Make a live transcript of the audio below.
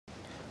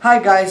Hi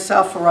guys,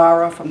 Sal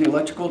Ferrara from the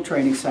Electrical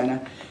Training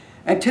Center,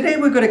 and today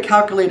we're going to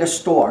calculate a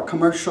store,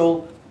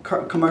 commercial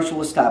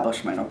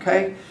establishment,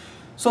 okay?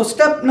 So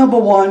step number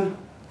one,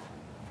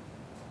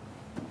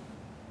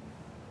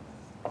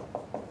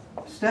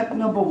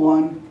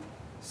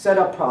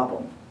 setup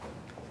problem.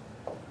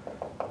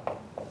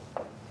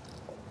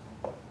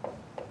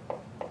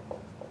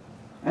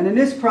 And in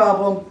this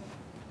problem,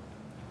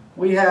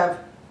 we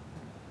have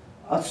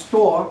a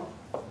store,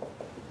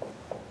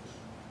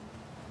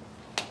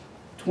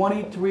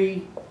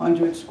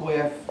 2,300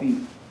 square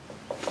feet.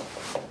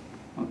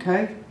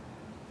 Okay?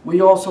 We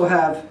also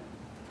have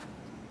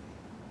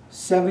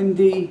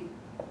 70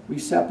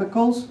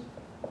 receptacles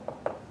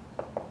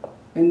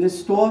in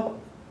this store.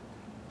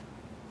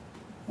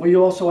 We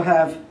also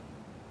have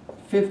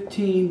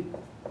 15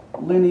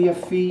 linear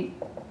feet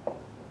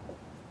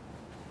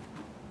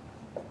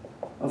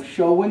of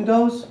show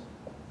windows.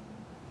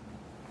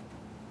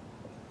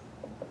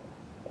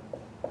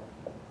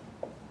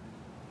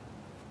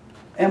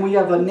 And we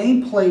have a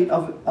nameplate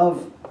of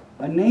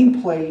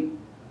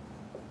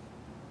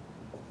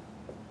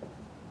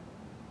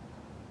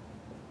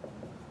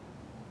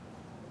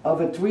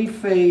a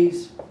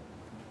three-phase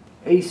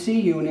AC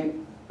unit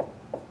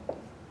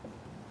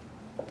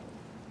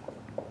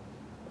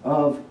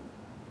of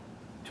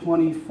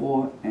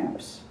 24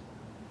 amps.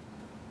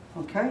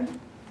 Okay?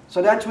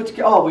 So that's what's,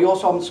 oh, we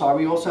also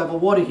have a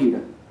water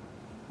heater.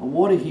 A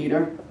water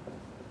heater,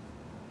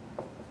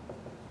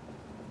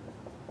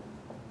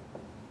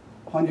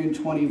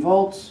 120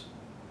 volts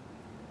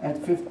at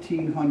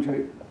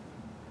 1,500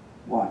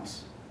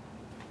 watts.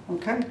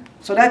 Okay,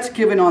 so that's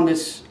given on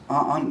this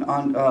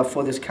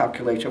for this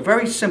calculation. A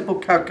very simple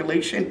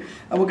calculation,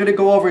 and we're going to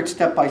go over it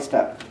step by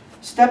step.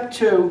 Step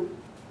two,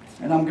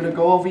 and I'm going to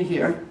go over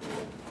here.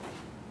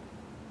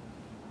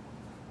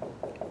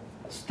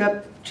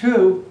 Step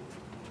two,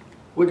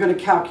 we're going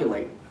to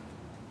calculate,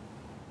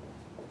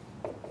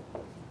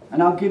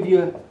 and I'm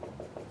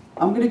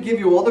going to give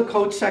you all the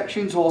code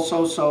sections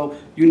also, so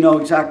you know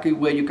exactly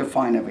where you can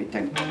find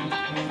everything.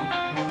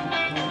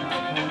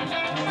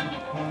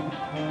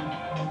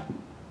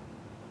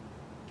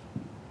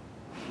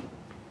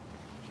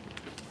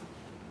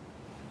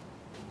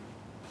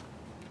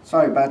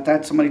 Sorry about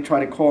that, somebody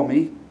tried to call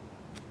me.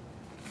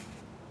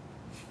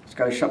 Just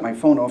got to shut my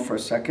phone off for a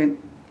second.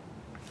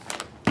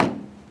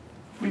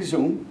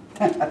 Resume.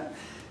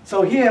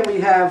 So here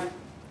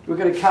we're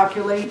going to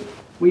calculate,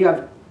 we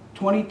have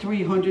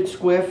 2,300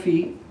 square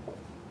feet,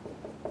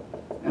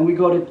 and we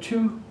go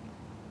to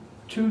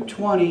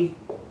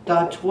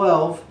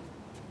 220.12,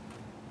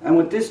 and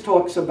what this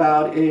talks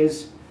about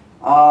is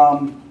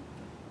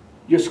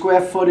your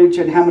square footage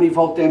and how many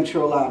volt amps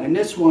you're allowed. In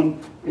this one,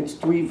 it's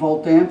 3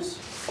 volt amps,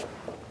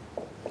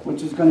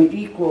 which is going to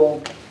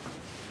equal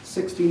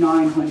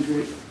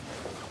 6,900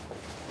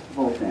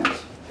 volt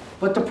amps.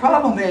 But the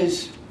problem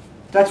is,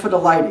 that's for the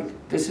lighting.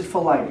 This is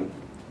for lighting,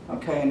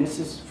 okay, and this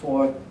is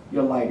for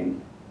your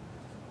lighting.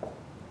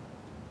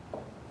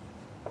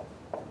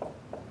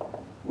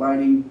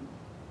 Lighting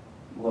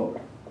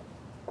load.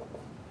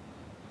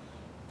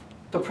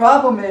 The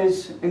problem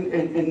is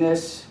in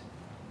this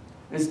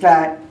is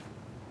that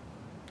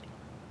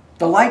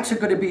the lights are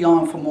going to be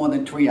on for more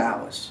than 3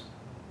 hours.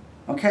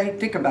 Okay,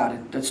 think about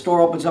it. The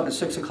store opens up at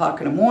 6 o'clock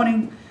in the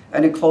morning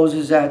and it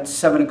closes at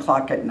 7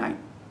 o'clock at night.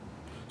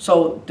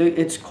 So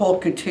it's called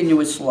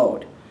continuous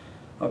load.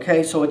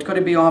 Okay, so it's going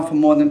to be on for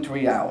more than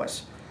 3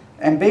 hours.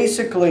 And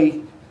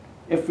basically,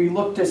 if we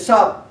look this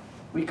up,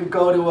 we could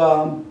go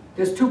to,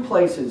 there's two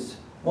places.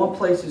 One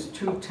place is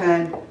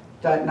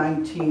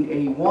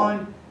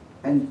 210.19A1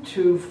 and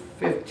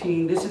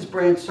 215. This is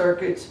branch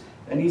circuits,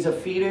 and these are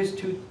feeders.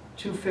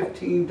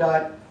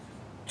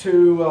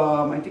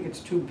 215.2, I think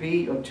it's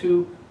 2B or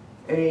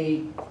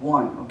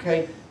 2A1.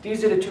 Okay,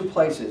 these are the two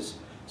places.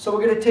 So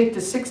we're going to take the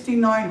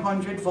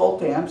 6,900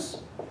 volt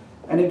amps,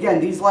 and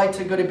again, these lights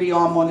are going to be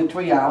on more than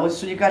 3 hours,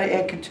 so you've got to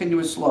add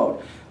continuous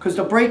load. Because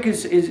the breaker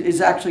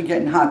is actually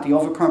getting hot. The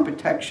overcurrent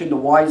protection, the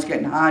wire is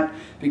getting hot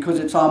because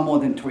it's on more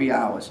than 3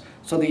 hours.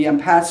 So the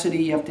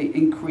ampacity, you have to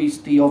increase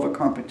the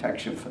overcurrent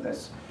protection for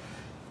this.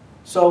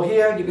 So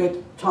here you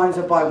get times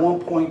it by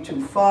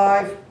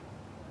 1.25,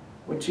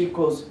 which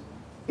equals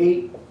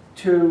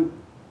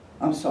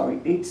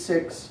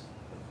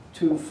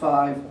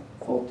 8625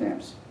 volt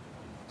amps.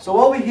 So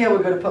over here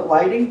we're going to put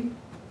lighting.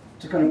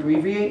 Just going to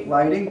abbreviate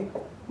lighting,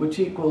 which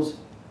equals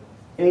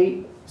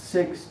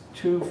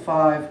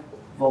 8625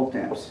 volt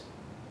amps.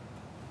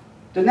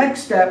 The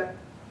next step,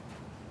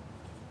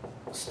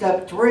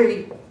 step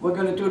 3, we're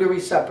going to do the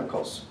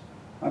receptacles.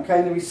 Okay,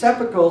 in the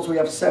receptacles we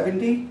have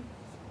 70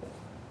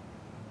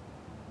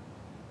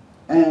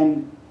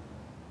 and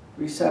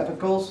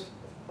receptacles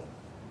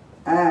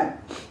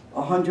at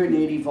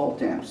 180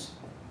 volt amps.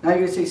 Now you're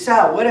going to say,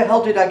 Sal, where the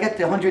hell did I get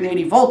the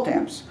 180 volt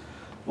amps?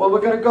 Well,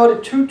 we're going to go to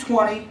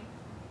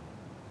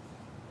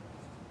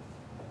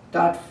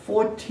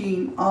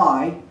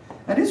 220.14i,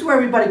 and this is where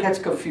everybody gets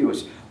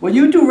confused. When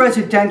you do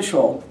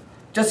residential,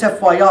 just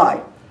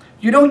FYI,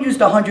 you don't use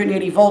the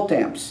 180 volt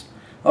amps.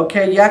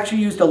 Okay, you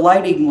actually use the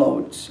lighting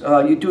loads.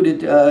 You do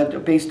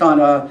it based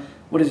on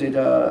what is it?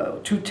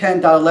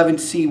 210.11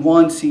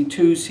 C1,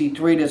 C2,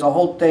 C3. There's a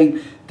whole thing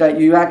that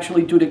you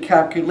actually do the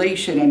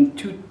calculation,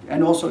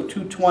 and also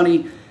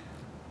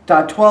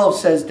 220.12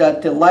 says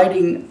that the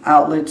lighting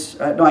outlets.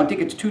 No, I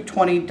think it's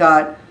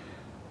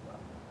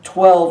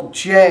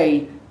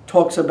 220.12J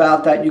talks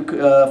about that you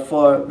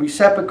for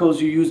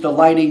receptacles you use the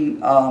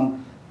lighting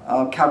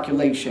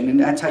calculation, and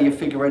that's how you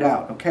figure it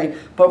out, okay?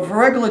 But for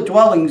regular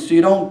dwellings,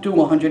 you don't do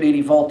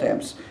 180 volt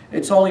amps.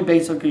 It's only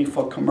basically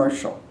for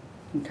commercial,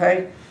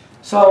 okay?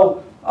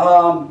 So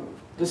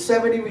the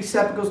 70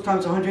 receptacles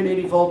times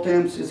 180 volt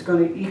amps is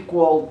going to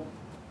equal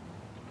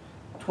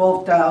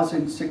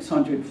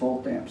 12,600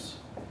 volt amps.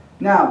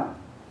 Now,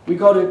 we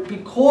go to,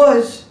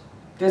 because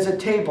there's a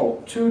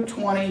table,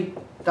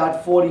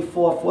 220.44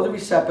 for the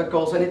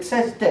receptacles, and it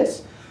says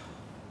this.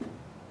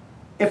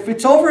 If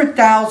it's over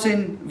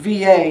 1,000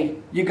 VA,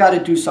 you got to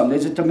do something.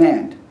 There's a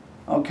demand,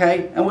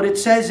 okay? And what it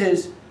says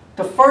is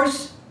the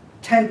first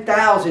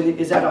 10,000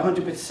 is at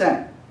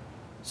 100%.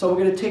 So we're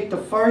going to take the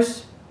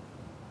first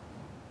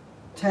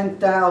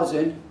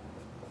 10,000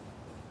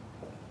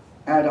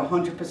 at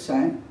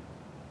 100%,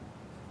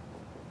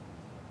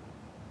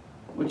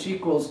 which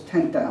equals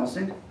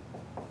 10,000.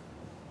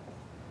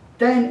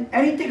 Then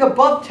anything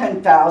above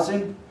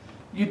 10,000,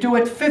 you do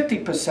at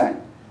 50%.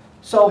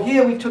 So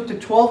here we took the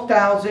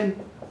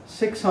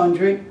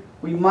 12,600,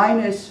 we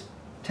minus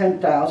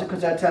 10,000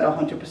 because that's at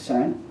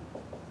 100%,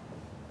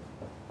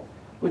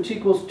 which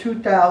equals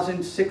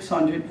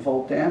 2,600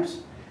 volt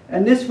amps.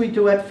 And this we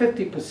do at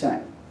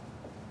 50%.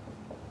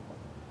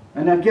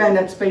 And again,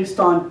 that's based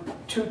on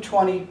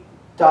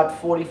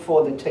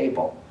 220.44, the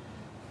table.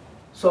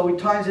 So we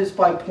times this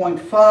by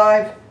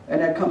 0.5,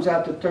 and that comes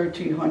out to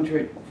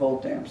 1,300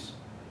 volt amps.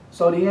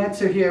 So the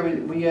answer here,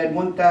 we had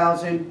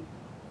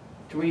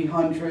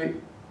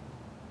 1,300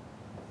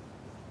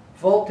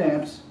 volt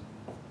amps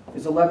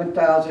is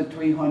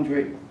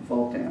 11,300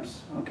 volt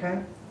amps,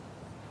 okay?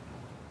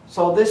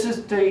 So this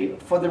is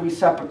for the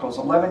receptacles,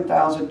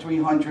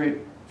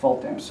 11,300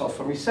 volt amps. So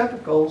for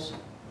receptacles,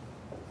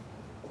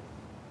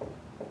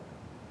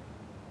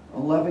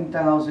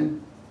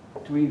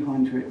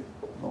 11,300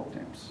 volt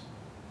amps.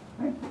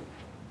 Right?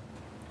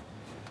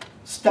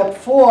 Step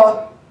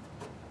 4,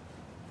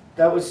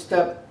 that was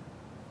step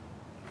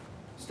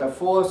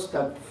 4,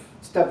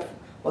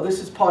 well, this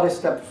is part of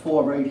step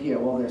 4 right here.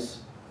 Well,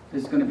 this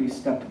is going to be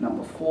step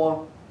number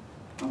 4.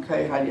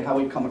 Okay, how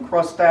we come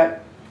across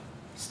that.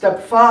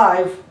 Step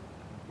 5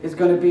 is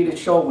going to be the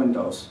show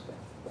windows.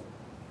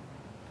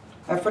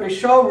 And for the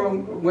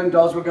showroom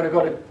windows, we're going to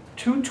go to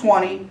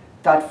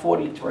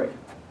 220.43.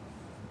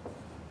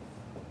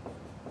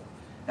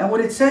 And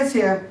what it says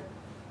here,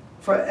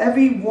 for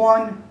every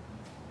 1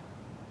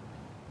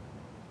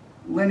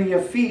 linear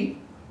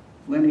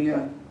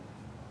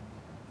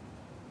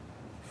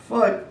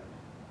foot,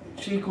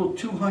 it's equal to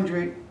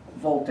 200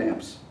 volt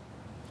amps.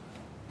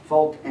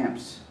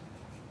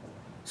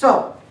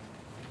 So,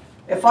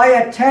 if I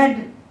had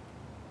 10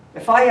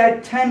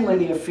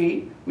 linear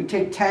feet, we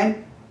take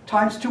 10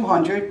 times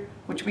 200,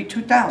 which would be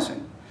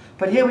 2,000.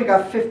 But here we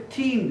got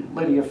 15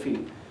 linear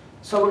feet.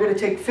 So we're going to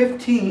take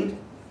 15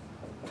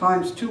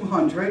 times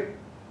 200,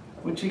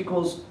 which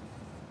equals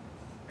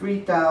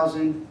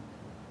 3,000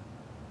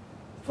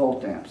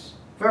 volt amps.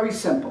 Very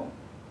simple.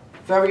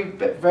 Very,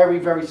 very,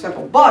 very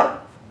simple.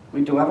 But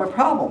we do have a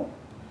problem.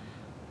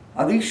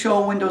 Are these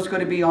show windows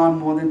going to be on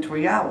more than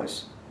 3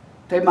 hours?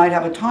 They might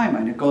have a timer,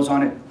 and it goes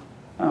on at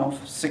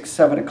 6,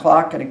 7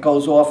 o'clock, and it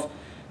goes off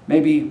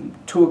maybe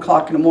 2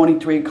 o'clock in the morning,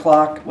 3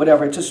 o'clock,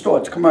 whatever. It's a store,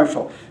 it's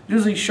commercial.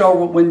 Usually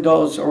show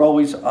windows are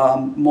always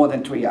more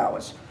than 3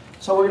 hours.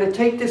 So we're going to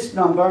take this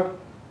number,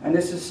 and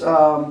this is,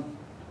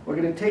 we're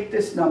going to take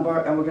this number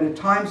and we're going to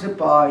times it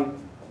by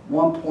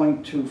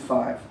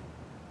 1.25,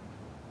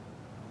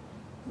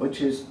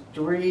 which is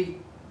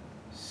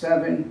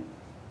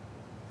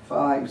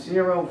 3,750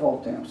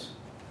 volt amps.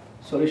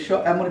 So to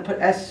show, I'm going to put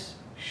S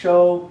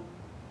show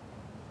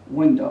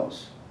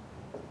windows,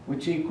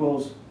 which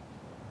equals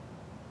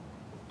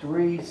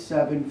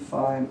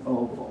 3,750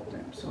 volt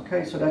amps.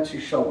 Okay, so that's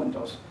your show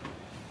windows.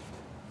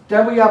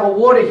 Then we have a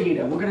water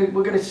heater.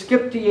 We're gonna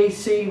skip the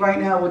AC right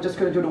now. We're just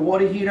gonna do the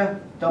water heater,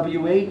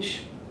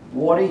 WH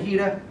water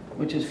heater,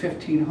 which is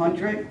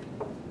 1,500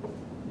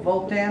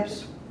 volt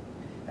amps.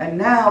 And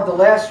now the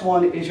last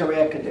one is your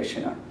air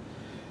conditioner.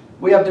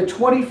 We have the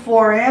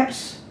 24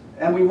 amps,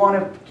 and we want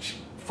to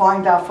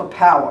find out for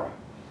power.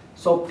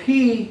 So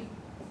P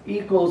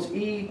equals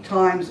E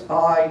times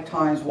I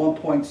times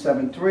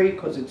 1.73,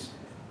 because it's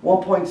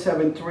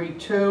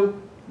 1.732. You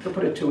can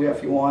put a 2 here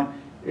if you want.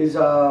 Is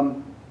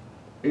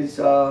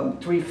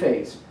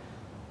 3-phase.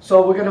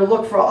 So we're going to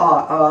look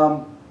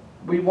for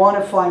we want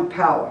to find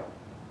power.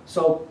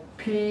 So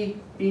P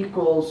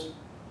equals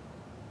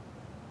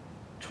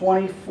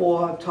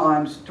 24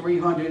 times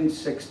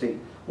 360.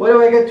 Where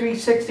do I get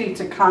 360?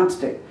 It's a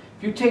constant.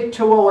 If you take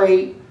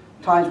 208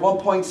 times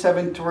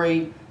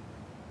 1.732,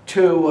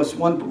 or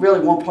really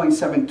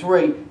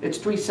 1.73, it's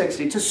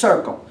 360. It's a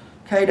circle.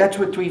 Okay, that's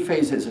what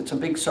three-phase is. It's a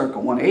big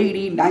circle,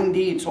 180,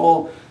 90, it's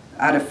all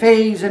out of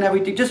phase and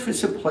everything, just for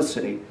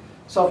simplicity.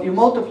 So if you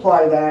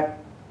multiply that,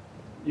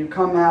 you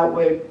come out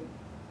with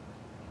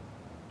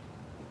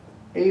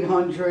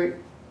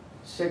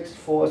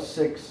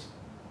 800,646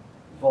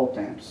 volt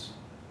amps.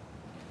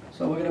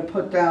 So we're going to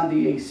put down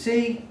the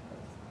AC,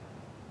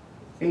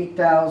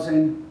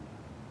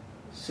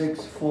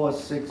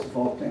 8,646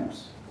 volt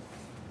amps.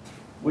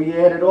 We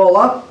add it all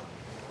up,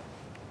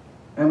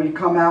 and we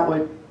come out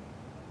with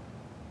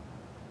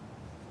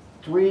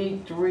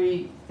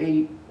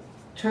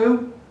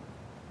 3382,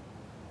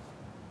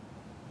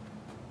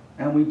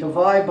 and we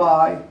divide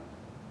by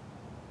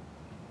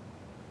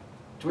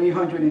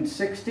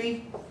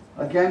 360,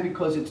 again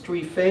because it's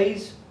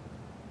three-phase.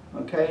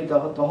 Okay, the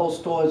whole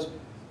store is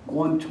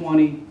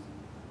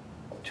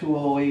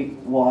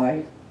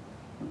 120,208Y.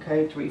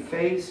 Okay,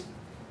 three-phase.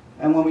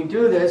 And when we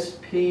do this,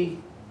 P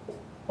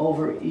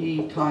over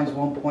E times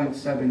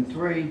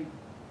 1.73,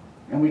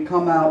 and we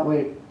come out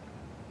with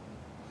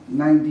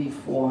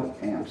 94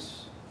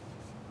 amps.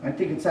 I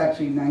think it's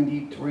actually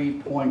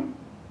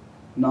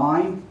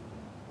 93.9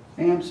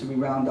 amps, so we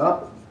round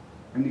up,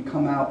 and we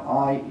come out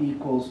I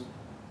equals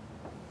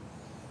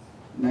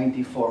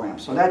 94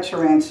 amps. So that's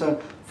your answer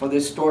for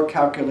this store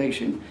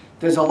calculation.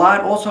 There's a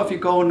lot. Also, if you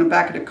go in the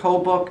back of the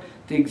code book,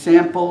 the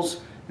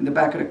examples in the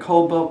back of the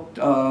code book,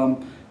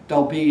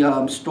 there'll be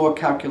store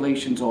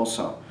calculations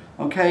also.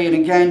 Okay, and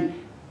again,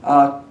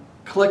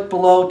 click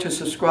below to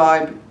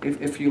subscribe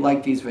if you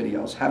like these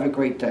videos. Have a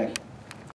great day.